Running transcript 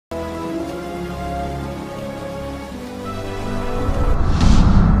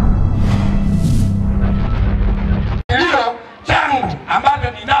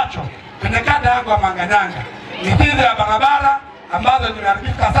wa Manganyanga. Ni hizi ya barabara ambazo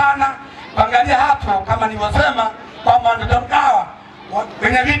zimeharibika sana. Angalia hapo kama nilivyosema kwamba ndio mkawa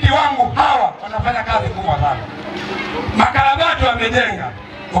wenye viti wangu hawa wanafanya kazi kubwa sana. Makarabati wamejenga.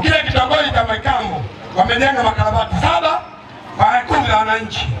 Ukija kitongoji cha Maikambo wamejenga makarabati 7 kwa kundi la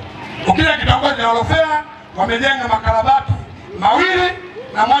wananchi. Ukija kitongoji cha Orofea wamejenga makarabati 2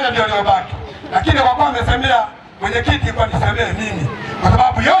 na 1 ndio iliyobaki. Lakini kwa kuwa amesemea mwenyekiti kwa nisemee mimi, kwa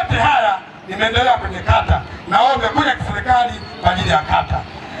sababu yote haya nimeendelea kwenye kata na wao wamekuja kiserikali kwa ajili ya kata.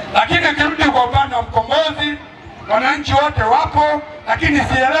 Lakini kirudi kwa upande wa Mkombozi, wananchi wote wapo, lakini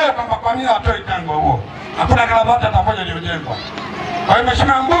sielewe kwamba kwa nini watoe tango huo. Hakuna karabati hata moja iliyojengwa. Kwa hiyo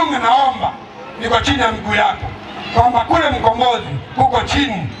Mheshimiwa Mbunge, naomba niko chini ya miguu yako kwamba kule Mkombozi huko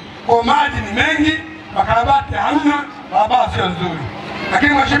chini kwa maji ni mengi, makarabati hamna, barabara sio nzuri.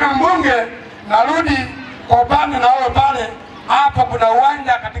 Lakini Mheshimiwa Mbunge, narudi kwa upande na wao pale hapo kuna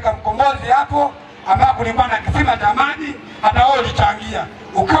uwanja katika Mkombozi hapo ambao kulikuwa na kisima cha maji, hata wao ulichangia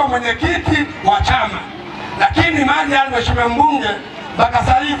ukiwa mwenyekiti wa chama. Lakini maji ya Mheshimiwa Mbunge mpaka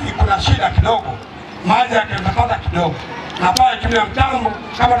sasa hivi kuna shida kidogo. Maji yakipata kidogo. Na pale tumia mtambo,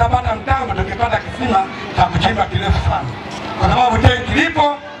 kama tapata mtambo tukipata kisima cha kuchimba kirefu sana. Kwa sababu tenki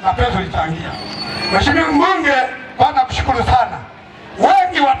lipo na pesa ulichangia. Mheshimiwa Mbunge, kwanza kushukuru sana.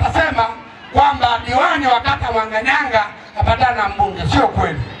 Wengi watasema kwamba diwani wa kata Manganyanga apatana na mbunge. Sio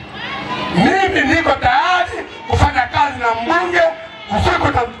kweli. Mimi niko tayari kufanya kazi na mbunge usiku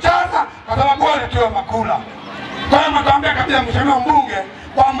na mchana kwa sababu wale tuwe makula. Kwa hiyo nakwambia kabisa Mheshimiwa Mbunge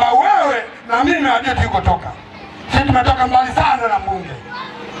kwamba wewe na mimi hadi tulikotoka. Sisi tumetoka mbali sana na mbunge.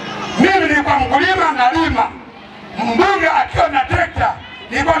 Mimi nilikuwa mkulima na lima. Mbunge akiwa na trekta,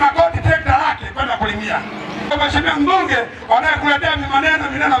 nilikuwa na koti trekta lake kwenda kulimia. Mheshimiwa Mbunge wanakuletea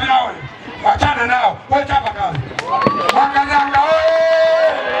maneno vyao. Wachana nao, wewe chapa kazi. Manganyanga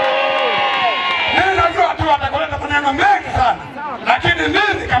wewe. Mimi najua tu watakuleta maneno mengi sana. Lakini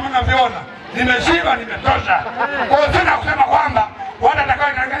mimi kama unavyoona, nimeshiba, nimetosha. Kwa hiyo sina kusema kwamba watu watakao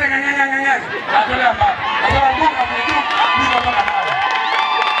ngenge. Atolea mbali. Kwa sababu Mungu amejua niko toka nayo.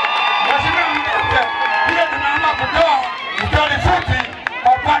 Mheshimiwa Mbunge, pia tunaomba kutoa mtori futi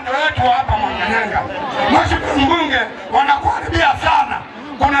kwa upande wetu hapa Manganyanga. Mheshimiwa Mbunge, wanakuharibia sana.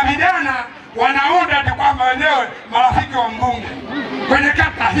 Kuna vijana wanaunda ati kwamba wenyewe marafiki wa mbunge kwenye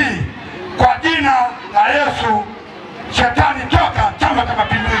kata hii. Kwa jina la Yesu, shetani toka Chama cha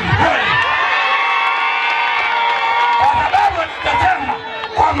Mapinduzi. Kwa sababu nitasema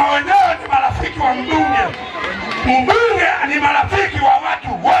kwamba wenyewe ni marafiki wa mbunge. Mbunge ni marafiki wa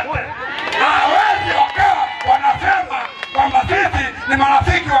watu wote. Na hawezi wakawa wanasema kwamba sisi ni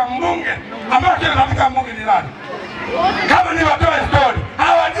marafiki wa mbunge. Ambao sisi marafiki wa mbunge ni nani? Kama ni watoa story,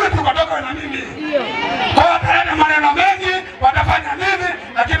 hawajui tukatoka na mimi. Kwa wataenda maneno mengi, watafanya nini,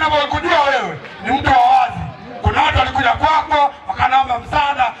 lakini kujua wewe ni mtu wa wazi. Kuna watu walikuja kwako, wakanaomba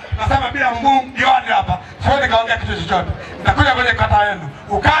msaada, nasema bila mbunge diwani hapa, siwezi kaongea kitu chochote. Nitakuja kwenye kata yenu.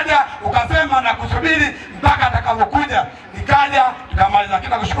 Ukaja, ukasema na kusubiri mpaka atakapokuja. Nikaja, tukamaliza.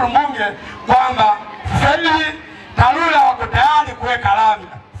 Lakini nakushukuru mbunge kwamba sasa hivi TARURA wako tayari kuweka lami.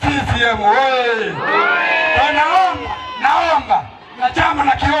 CCM wewe. Naomba na chama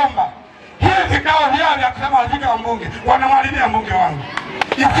na kiomba hivi vikao vyao vya kusema wazika wa mbunge wanamwalilia mbunge wangu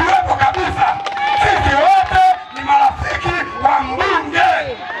isiwepo kabisa. Sisi wote ni marafiki wa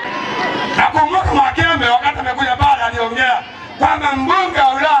mbunge. Nakumbuka Makembe wakati amekuja pale aliongea kwamba mbunge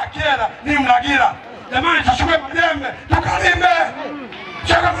wa wilaya Kyela ni Mlagira. Jamani, tuchukue majembe tukalime.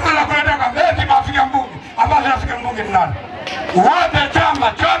 Chaka mwana kuleta kwa mbeti marafiki mbunge ambazo rafiki mbunge ni nani? Wote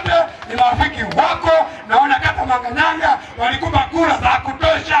chama chote ni marafiki wako. Naona kata Manganyanga walikupa kura za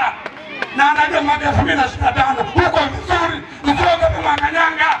kutosha. Na anajua mwaka 2025 huko vizuri. Usiogope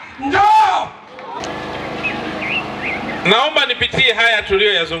Manganyanga, njoo. Naomba nipitie haya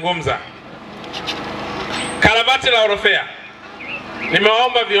tuliyoyazungumza. Karabati la Orofea.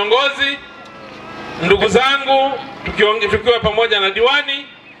 Nimewaomba viongozi, ndugu zangu, tukiwa pamoja na diwani,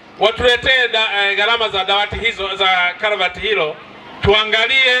 watuletee gharama za dawati hizo za karabati hilo,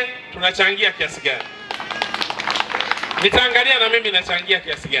 tuangalie tunachangia kiasi gani. Nitaangalia na mimi nachangia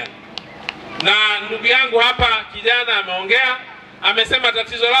kiasi gani. Na ndugu yangu hapa kijana ameongea, amesema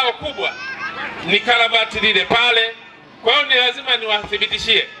tatizo lao kubwa ni karabati lile pale. Kwa hiyo ni lazima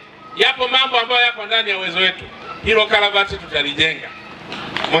niwathibitishie yapo mambo ambayo yako ndani ya uwezo wetu. Hilo karabati tutalijenga.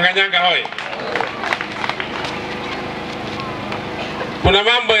 Manganyanga hoye. Kuna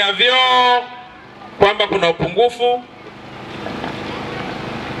mambo ya vyoo kwamba kuna upungufu.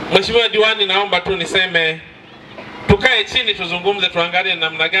 Mheshimiwa diwani, naomba tu niseme tukae chini tuzungumze, tuangalie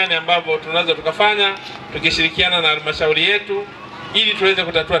namna gani ambavyo tunaweza tukafanya tukishirikiana na halmashauri yetu ili tuweze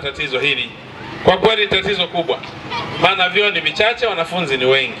kutatua tatizo hili. Kwa kweli tatizo kubwa, maana vyoo ni vichache, wanafunzi ni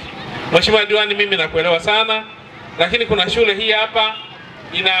wengi. Mheshimiwa Diwani, mimi nakuelewa sana, lakini kuna shule hii hapa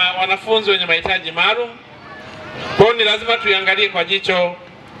ina wanafunzi wenye mahitaji maalum. Kwa hiyo ni lazima tuiangalie kwa jicho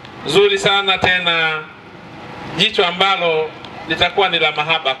zuri sana, tena jicho ambalo litakuwa ni la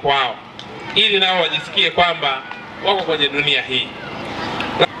mahaba kwao, ili nao wajisikie kwamba wako kwenye dunia hii.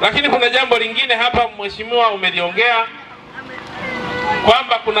 Lakini kuna jambo lingine hapa mheshimiwa umeliongea,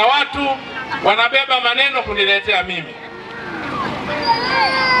 kwamba kuna watu wanabeba maneno kuniletea mimi.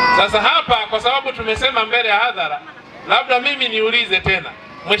 Sasa hapa kwa sababu tumesema mbele ya hadhara, labda mimi niulize tena,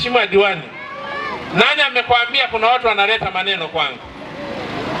 Mheshimiwa Diwani, nani amekwambia kuna watu wanaleta maneno kwangu?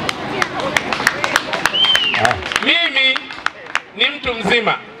 Mimi ni mtu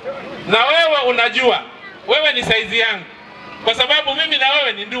mzima na wewe unajua, wewe ni saizi yangu, kwa sababu mimi na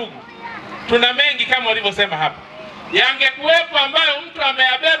wewe ni ndugu. Tuna mengi kama ulivyosema hapa. Yangekuwepo ambayo mtu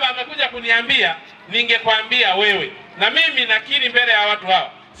ameyabeba amekuja kuniambia, ningekwambia wewe. Na mimi nakiri mbele ya watu hawa,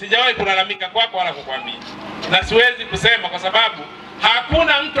 sijawahi kulalamika kwako wala kukwambia. Na siwezi kusema kwa sababu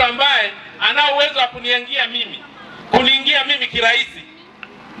hakuna mtu ambaye ana uwezo wa kuniingia mimi kirahisi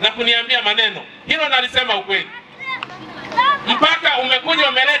na kuniambia maneno. Hilo nalisema ukweli. Mpaka umekuja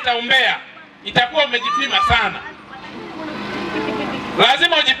umeleta umbea, itakuwa umejipima sana.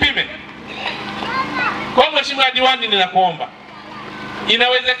 Lazima ujipime. Kwa Mheshimiwa Diwani, ninakuomba,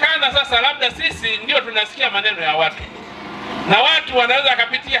 inawezekana sasa labda sisi ndio tunasikia maneno ya watu, na watu wanaweza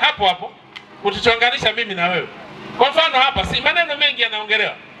kupitia hapo hapo kutuchonganisha mimi na wewe. Kwa mfano hapa si maneno mengi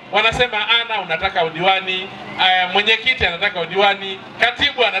yanaongelewa, wanasema ana unataka udiwani, mwenyekiti anataka udiwani,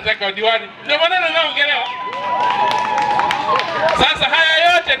 katibu anataka udiwani, ndio maneno yanaongelewa. Sasa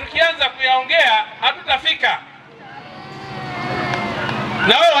haya yote tukianza kuyaongea hatutafika.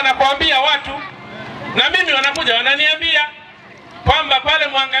 Na wao wanakuambia watu, na mimi wanakuja wananiambia kwamba pale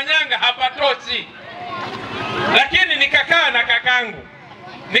Mwanganyanga hapatoshi. Lakini nikakaa na kakangu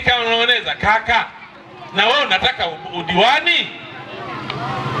nikaoneleza, kaka, na wewe unataka udiwani?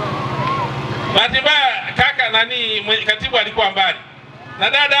 Bahati mbaya kaka katibu alikuwa mbali, na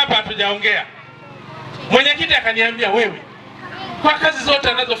dada hapa hatujaongea. Mwenyekiti akaniambia, wewe kwa kazi zote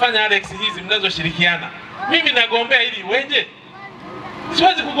anazofanya Alex hizi mnazoshirikiana, mimi nagombea ili weje?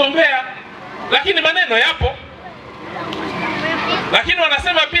 Siwezi kugombea, lakini maneno yapo. Lakini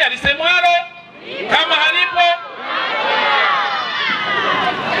wanasema pia lisemwalo kama halipo.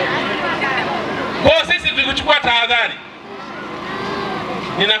 Kwa sisi tukichukua tahadhari,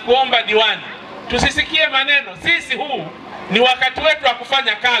 ninakuomba diwani, tusisikie maneno. Sisi huu ni wakati wetu wa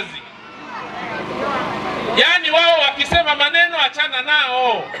kufanya kazi. Yaani wao wakisema maneno achana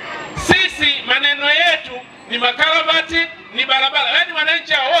nao. Sisi maneno yetu ni makarabati, ni barabara. Yaani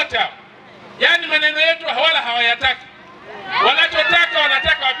wananchi wote hao, yaani maneno yetu wala hawayataki. Wanachotaka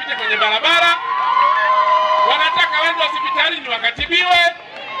wanataka wapite kwenye barabara, wanataka waende hospitalini wakatibiwe,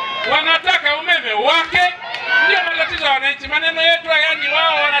 wanataka umeme wake. Ndio matatizo ya wananchi. Maneno yetu yaani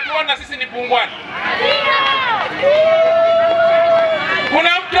wao wanatuona sisi ni pungwani.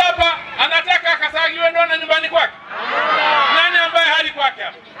 Kuna mtu hapa anataka akasagiwe ndona nyumbani kwake? Nani ambaye hali kwake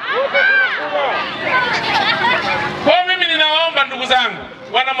hapa? Kwa mimi ninawaomba ndugu zangu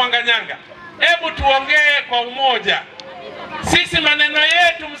wana Mwanganyanga, hebu tuongee kwa umoja. Sisi maneno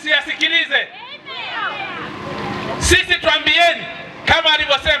yetu msiyasikilize. Sisi tuambieni kama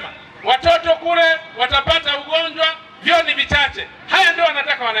alivyosema, watoto kule watapata ugonjwa, vyoo ni vichache. Haya ndio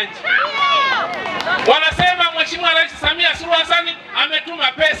wanataka wananchi. Wanasema Mheshimiwa Rais Samia Suluhu Hassan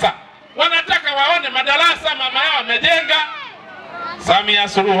ametuma pesa. Wanataka waone madarasa mama yao amejenga. Samia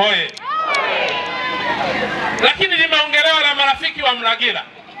Suluhu hoye. Lakini limeongelewa la marafiki wa Mlagira.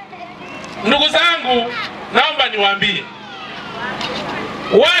 Ndugu zangu, naomba niwaambie,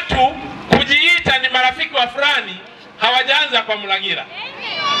 watu kujiita ni marafiki wa fulani hawajaanza kwa Mlagira.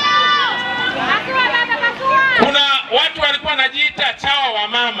 Kuna watu walikuwa wanajiita chawa wa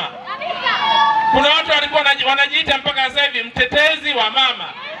mama. Kuna watu walikuwa wanajiita mpaka sasa hivi mtetezi wa mama.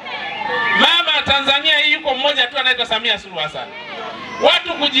 Mama Tanzania hii yuko mmoja tu anaitwa Samia Suluhu Hassan.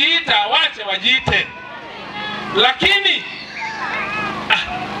 Watu kujiita wache wajiite. Lakini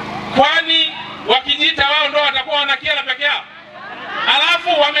kwani wakijiita wao ndio watakuwa wana Kyela peke yao?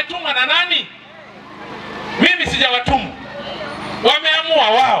 Alafu wametumwa na nani? Mimi sijawatumu. Wameamua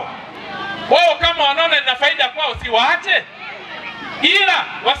wao. Wao kama wanaona ina faida kwao si waache. Ila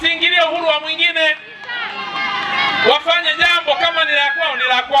wasiingilie uhuru wa mwingine. Wafanye jambo kama ni la kwao ni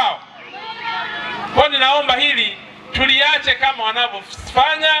la kwao. Kwa ninaomba hili tuliache kama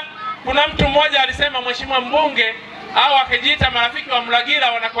wanavyofanya. Kuna mtu mmoja alisema Mheshimiwa mbunge au akijiita marafiki wa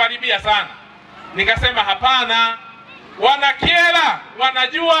Mlagira wanakuharibia sana. Nikasema hapana. Wana Kyela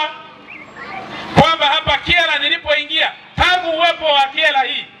wanajua kwamba hapa Kyela nilipoingia, tangu uwepo wa Kyela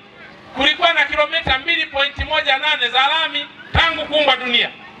hii kulikuwa na kilomita 2.18 za lami tangu kuumbwa dunia.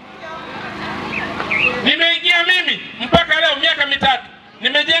 Nimeingia mimi mpaka leo miaka mitatu,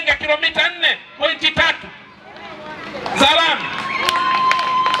 nimejenga kilomita 4.3 za lami.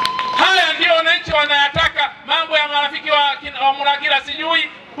 Haya ndio wananchi wanayataka. Mambo ya marafiki wa Muragira sijui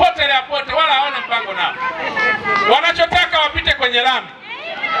potelea pote, wala hawana mpango nao. Wanachotaka wapite kwenye lami.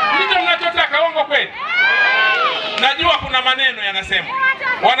 Ndicho mnachotaka, uongo kweli? Najua kuna maneno yanasema.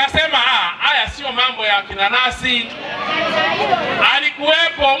 Wanasema haya sio mambo ya kina NASI.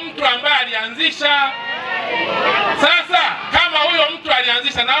 Alikuwepo mtu ambaye alianzisha. Sasa kama huyo mtu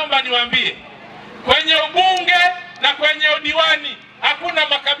alianzisha, naomba niwaambie, kwenye ubunge na kwenye udiwani hakuna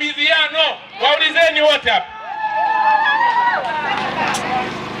makabidhiano. Waulizeni wote hapa.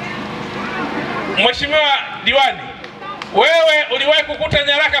 Mheshimiwa diwani, wewe uliwahi kukuta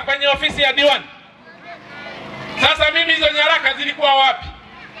nyaraka kwenye ofisi ya diwani? Sasa mimi hizo nyaraka zilikuwa wapi?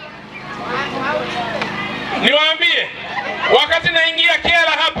 Niwaambie, wakati naingia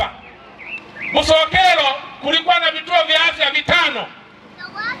Kyela hapa Busokelo kulikuwa na vituo vya afya 5.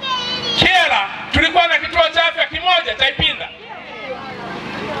 Kyela tulikuwa na kituo cha afya kimoja cha Ipinda.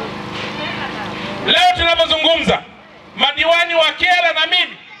 Leo tunapozungumza, madiwani wa Kyela na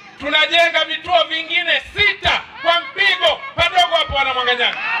mimi tunajenga vituo vingine 6 kwa mpigo padogo hapo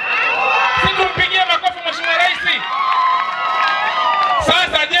wanamwanganyana. Situmpigie makofi Mheshimiwa Rais.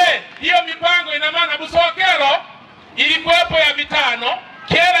 Sasa je, hiyo mipango ina maana Busokelo ilikuwepo ya 5,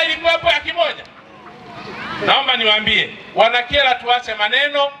 Kyela ilikuwepo ya 1? Naomba niwaambie, wana Kyela tuache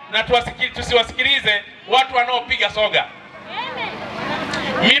maneno na tusiwasikilize watu wanaopiga soga.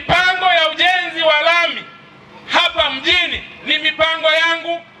 Mipango ya ujenzi wa lami hapa mjini ni mipango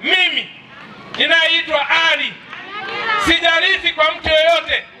yangu mimi, inaitwa Ali. Sijarithi kwa mtu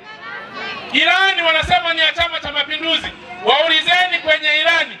yoyote. Ilani wanasema ni ya Chama cha Mapinduzi. Waulizeni kwenye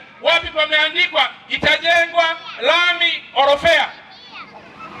ilani wapi pameandikwa itajengwa lami orofea.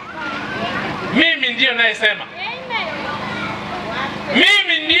 Mimi ndiyo nayesema.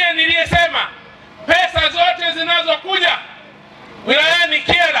 Mimi ndiye niliyesema pesa zote zinazokuja wilayani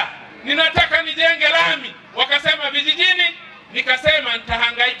Kyela ninataka nijenge lami. Wakasema vijijini, nikasema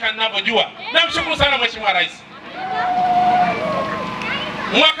nitahangaika ninavyojua. Namshukuru sana Mheshimiwa Rais.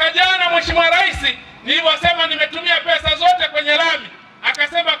 Mwaka jana Mheshimiwa Rais nilivyosema nimetumia pesa zote kwenye lami,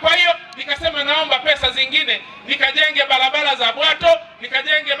 akasema kwa hiyo, nikasema naomba pesa zingine nikajenge barabara za Bwato,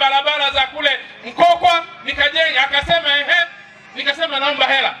 nikajenge barabara za kule Mkokwa, nikajenge. Akasema nikasema naomba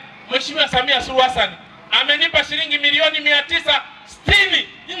hela. Mheshimiwa Samia Suluhu Hassan amenipa shilingi milioni 960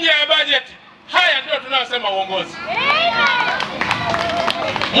 nje ya bajeti. Haya ndio tunayosema uongozi.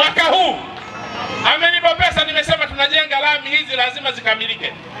 Mwaka huu amenipa pesa, nimesema tunajenga lami hizi lazima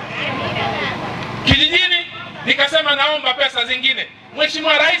zikamilike. Kijijini nikasema naomba pesa zingine.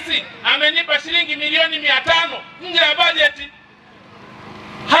 Mheshimiwa Rais amenipa shilingi milioni 500 nje ya bajeti.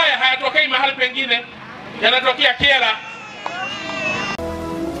 Haya hayatokei mahali pengine, yanatokea Kyela.